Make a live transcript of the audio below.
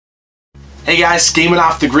Hey guys, Gaming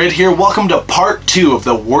Off the Grid here. Welcome to part 2 of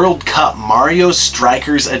the World Cup Mario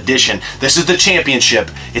Strikers Edition. This is the championship.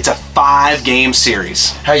 It's a 5-game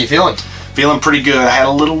series. How you feeling? Feeling pretty good. I had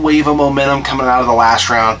a little wave of momentum coming out of the last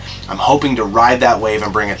round. I'm hoping to ride that wave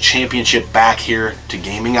and bring a championship back here to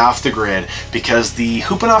Gaming Off the Grid because the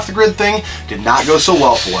Hooping Off the Grid thing did not go so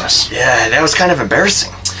well for us. Yeah, that was kind of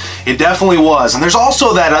embarrassing. It definitely was. And there's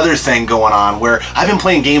also that other thing going on where I've been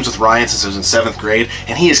playing games with Ryan since I was in 7th grade,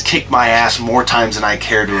 and he has kicked my ass more times than I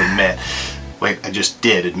care to admit. Wait, I just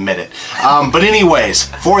did admit it. But anyways,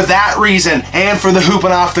 for that reason, and for the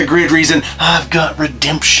Hooping Off the Grid reason, I've got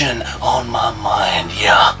redemption on my mind,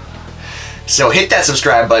 yeah. So hit that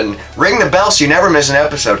subscribe button, ring the bell so you never miss an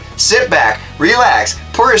episode, sit back, relax,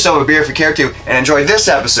 pour yourself a beer if you care to, and enjoy this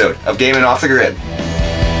episode of Gaming Off the Grid.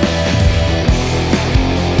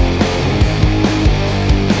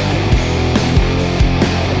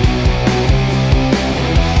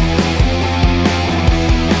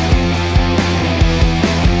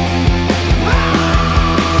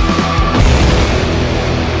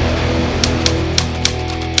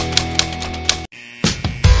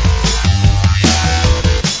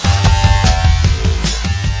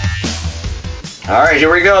 Alright,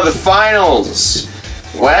 here we go, the finals.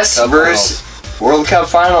 Wes versus World Cup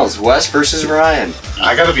Finals. Wes versus Ryan.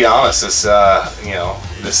 I gotta be honest, this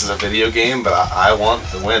this is a video game, but I want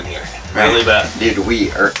the win here. Really bad. Dude, we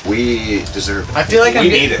deserve it. I feel like we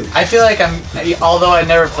need it. I feel like I'm, although I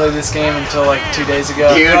never played this game until like 2 days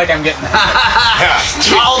ago, Dude. I feel like I'm getting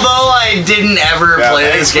Although I didn't ever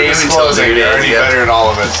play this game until 2 You're days already ago. better than all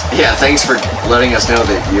of us. Yeah, thanks for letting us know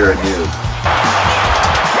that you're a noob.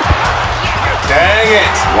 Dang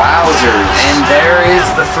it! Wowzers. And there is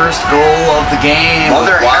the first goal of the game.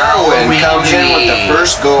 Mother Heroine comes in with the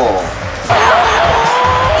first goal.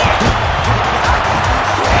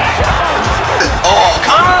 Oh,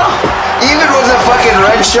 come on! Even with a fucking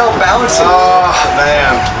red shell bouncing. Oh,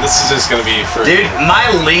 man. This is just gonna be for... Dude, my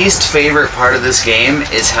least favorite part of this game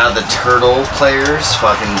is how the turtle players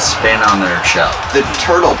fucking spin on their shell. The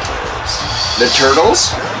turtle players. The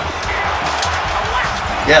turtles?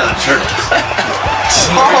 Yeah, the turtles.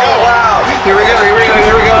 Oh, wow! Here we go, here we go,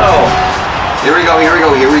 here we go! Here we go, here we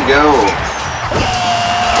go, here we go!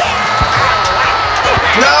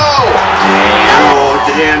 No! Oh,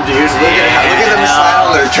 damn, dude. Look at them slide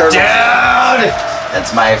on their turtles. Dude!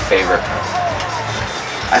 That's my favorite part.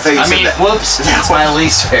 I thought you said that. Whoops, that's my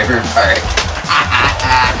least favorite part.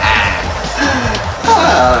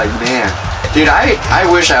 Oh, man. Dude, I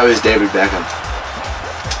wish I was David Beckham.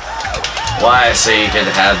 Why? So you could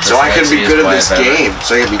have the So I could be good at this wife ever. game.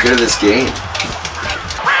 So I could be good at this game.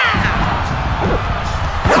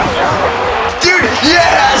 Dude,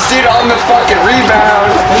 yes! Dude, on the fucking rebound!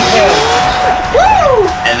 Woo!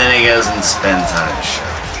 And then he goes and spins on his shirt.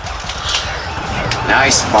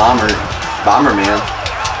 Nice Bomberman.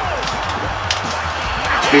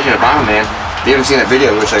 Speaking of Bomberman, if you haven't seen that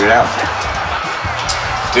video, go check it out.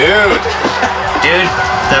 Dude! Dude,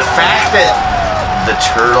 the fact that the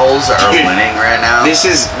turtles are winning right now. This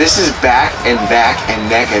is back and back and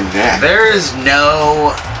neck and neck. There is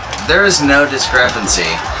no discrepancy.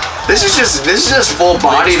 This is just full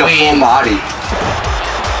body to full body.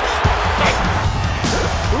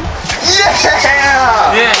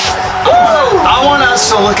 Yeah! Yeah. I want us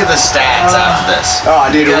to look at the stats after this. Oh,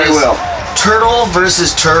 dude, we will. Turtle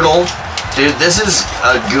versus turtle. Dude, this is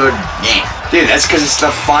a good game. Dude, that's because it's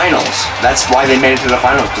the finals. That's why they made it to the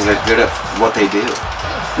finals, because they're good at what they do.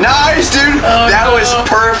 Nice, dude! That was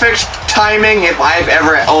perfect timing if I've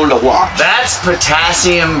ever owned a watch. That's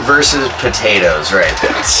potassium versus potatoes right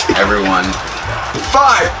there. Everyone.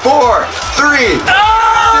 5, 4, 3, 2, 1.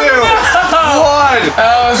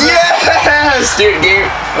 Yes! Dude,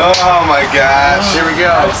 game. Oh my gosh. Here we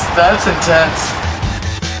go. That's intense.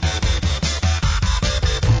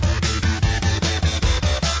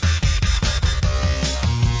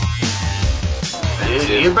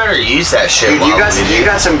 Dude, you better use that shit, Dude, you got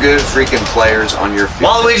some good freaking players on your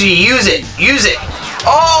field. Waluigi, use it! Use it!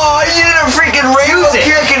 Oh, you did a freaking rainbow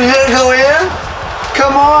kick and it didn't go in?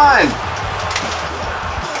 Come on!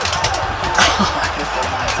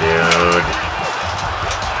 Dude.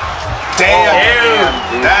 Damn!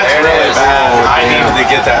 Dude, that's really bad. I needed to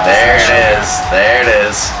get that. There it is. There it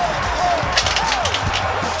is.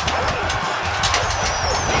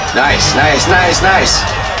 Nice, nice, nice, nice.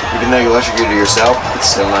 Even though you electrocuted yourself,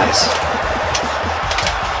 it's still nice.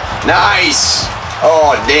 Nice!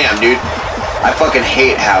 Oh, damn, dude. I fucking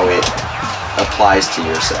hate how it applies to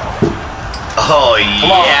yourself. Oh,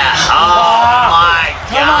 yeah. Oh, my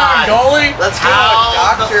Come on, God. goalie. Let's go,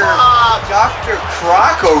 How the Dr. fuck? Dr.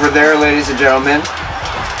 Croc over there, ladies and gentlemen.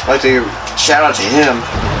 I'd like to shout out to him.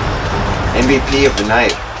 MVP of the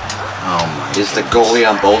night. Oh my. Is the goalie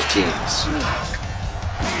on both teams.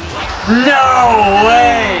 No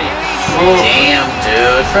way! Damn,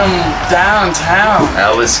 dude. From downtown.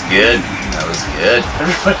 That was good. That was good.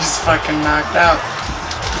 Everybody's fucking knocked out.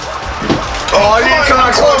 Oh,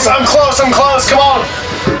 I'm close, I'm close, I'm close, come on!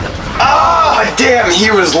 Ah, damn,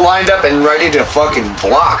 he was lined up and ready to fucking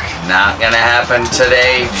block. Not gonna happen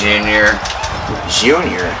today, Junior.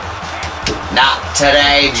 Junior? Not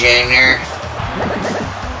today, Junior.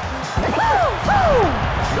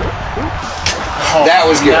 Oh, That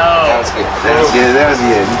was good. no. That was good. That was good. That was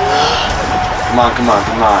good. Come on, come on,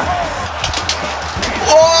 come on.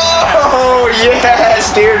 Oh,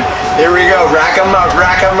 yes, dude. Here we go. Rack 'em up,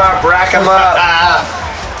 rack 'em up, rack 'em up.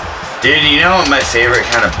 Dude, you know what my favorite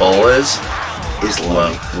kind of bowl is? Is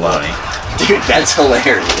Loney. Loney. Dude, that's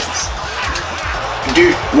hilarious.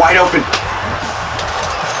 Dude, wide open.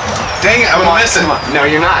 Dang it, I'm missing. No,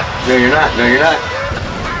 you're not. No, you're not. No, you're not.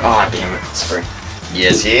 Oh, damn it. It's free.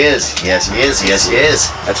 Yes, he is. Yes, he is. Yes, he is.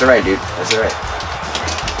 That's alright, dude. That's alright.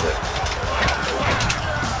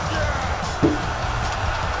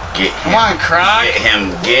 Get him. Come on, Croc. Get him.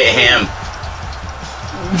 Get him.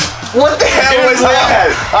 What the hell was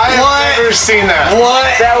that? I have never seen that. What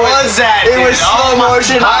was that? It was dude? slow Oh my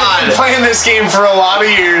motion. I've been God. playing this game for a lot of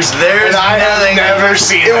years, There's and I have nothing- never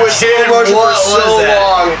seen It that. was slow Kid, motion for what so was that?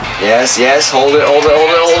 long. Yes, yes. Hold it, hold it,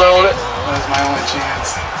 hold it, hold it, hold it. That was my only chance.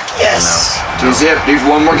 Yes. Two zip, dude.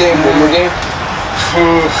 One more game. One more game.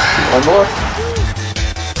 One more.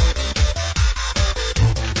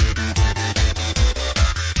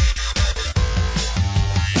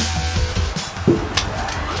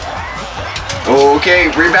 Okay,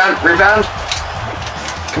 rebound, rebound.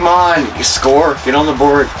 Come on, you score. Get on the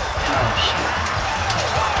board.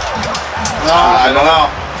 I don't know.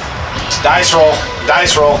 Dice roll.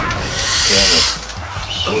 Dice roll.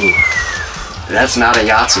 Ooh. That's not a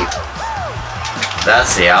Yahtzee.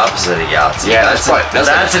 That's the opposite of Yahtzee. Yeah, that's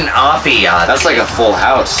that's an oppie Yahtzee. That's like a full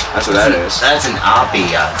house. That's what that is. That's an oppie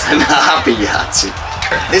Yahtzee. An happy Yahtzee.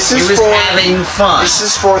 This is He was for having fun. This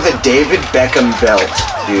is for the David Beckham belt,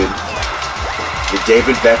 dude. The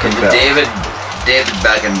David Beckham belt. David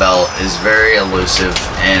Beckham belt is very elusive,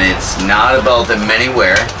 and it's not a belt that many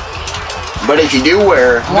wear. But if you do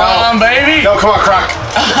wear, Come on, baby. No, come on, Croc.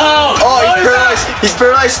 Oh, oh, he's paralyzed. He's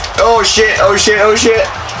paralyzed. Oh shit! Oh shit! Oh shit!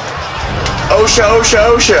 OSHA! OSHA!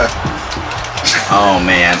 OSHA! Oh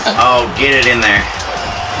man. Oh, get it in there.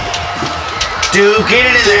 Dude, get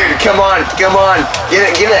it in there. Dude, come on, come on. Get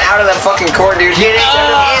it out of that fucking court, dude. Get it in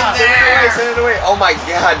there. Send it away. Oh my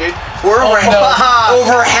god, dude. We're over, no.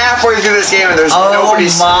 over halfway through this game and there's nobody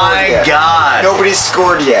scored yet. Oh my god. Nobody's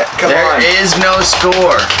scored yet. Come There on. is no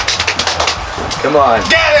score. Come on.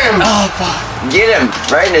 Get him! Oh, fuck. Get him.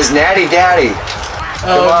 Right in his natty daddy.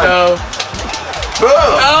 Oh, on. no.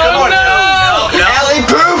 Boom. Oh, no. Alley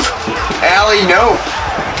poop. Alley nope.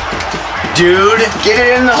 Dude. Get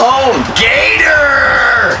it in the home.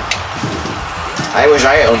 Gator! I wish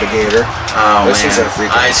I owned a gator. Oh This man. is a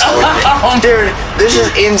freaking- I scored it. Oh, Dude, this is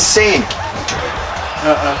insane.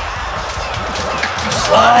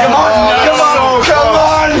 Come on, no. come on, come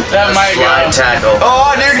on. That might Slide go. tackle.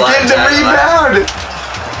 Oh, dude, Slide get the tackle. rebound.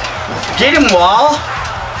 Get him, Wall.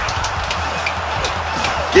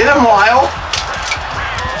 Get him, Lyle.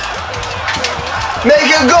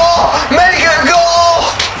 Make a goal. Make a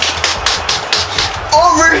goal.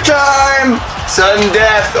 Overtime. Sudden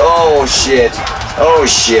death. Oh, shit. Oh,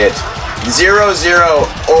 shit. 0-0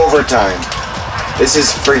 overtime. This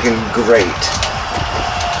is freaking great.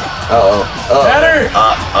 Uh-oh. Uh-oh. Better.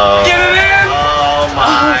 Uh-oh. Get it in. Oh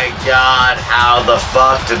my god. How the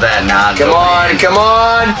fuck did that not Come go on, in? come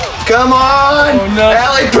on, come on! Oh, no.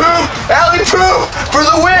 Alley poop! Alley poop! For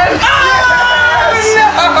the win! Yes!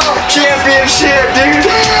 No! Championship, dude!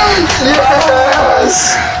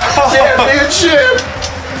 Yes! Championship!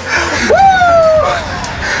 Woo!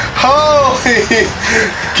 Holy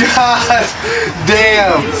god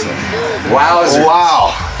damn. Wowzers.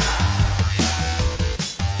 Wow.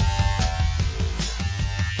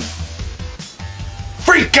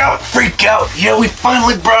 Freak out, freak out. Yeah, we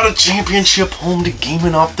finally brought a championship home to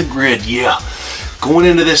Gaming Off the Grid. Yeah. Going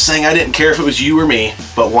into this thing, I didn't care if it was you or me,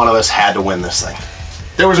 but one of us had to win this thing.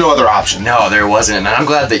 There was no other option. No, there wasn't, and I'm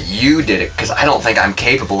glad that you did it because I don't think I'm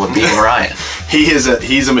capable of beating Ryan. He's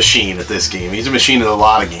a machine at this game. He's a machine at a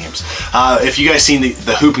lot of games. If you guys seen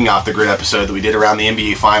the Hooping Off the Grid episode that we did around the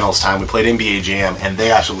NBA Finals time, we played NBA Jam, and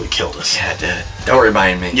they absolutely killed us. Yeah, I did. Don't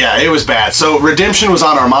remind me. Yeah, it was bad. So redemption was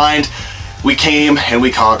on our mind. we came and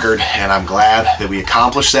we conquered, and I'm glad that we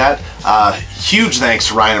accomplished that. Huge thanks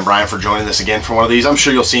to Ryan and Brian for joining us again for one of these. I'm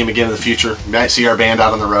sure you'll see them again in the future. You might see our band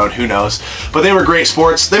out on the road, who knows. But they were great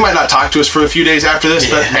sports. They might not talk to us for a few days after this,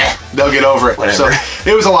 but they'll get over it. Whatever. So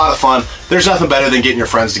it was a lot of fun. There's nothing better than getting your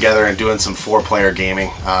friends together and doing some 4-player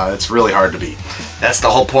gaming. It's really hard to beat. That's the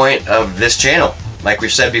whole point of this channel, like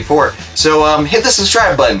we've said before. So hit the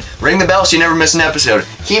subscribe button, ring the bell so you never miss an episode.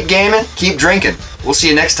 Keep gaming, keep drinking. We'll see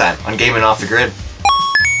you next time on Gaming Off the Grid.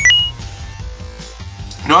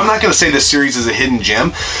 No, I'm not going to say this series is a hidden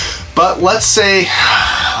gem, but let's say,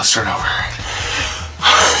 let's start over.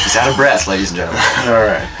 He's out of breath, ladies and gentlemen. All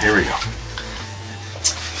right, here we go.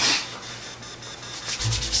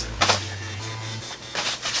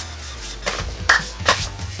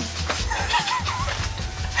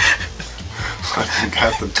 I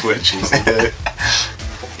got the twitches.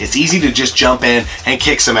 It's easy to just jump in and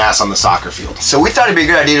kick some ass on the soccer field. So we thought it'd be a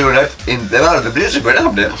good idea to do it in the out of the blizzard, but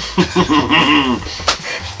I'm down.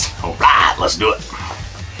 All right, let's do it.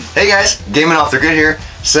 Hey guys, Gaming Off the Grid here.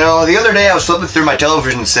 So the other day I was flipping through my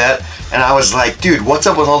television set and I was like, dude, what's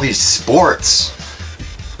up with all these sports?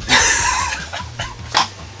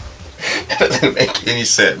 That doesn't make any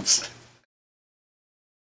sense.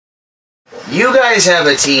 You guys have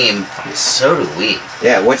a team, so do we.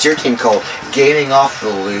 Yeah, what's your team called? Gaming Off the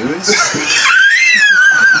Loons?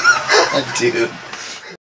 Dude.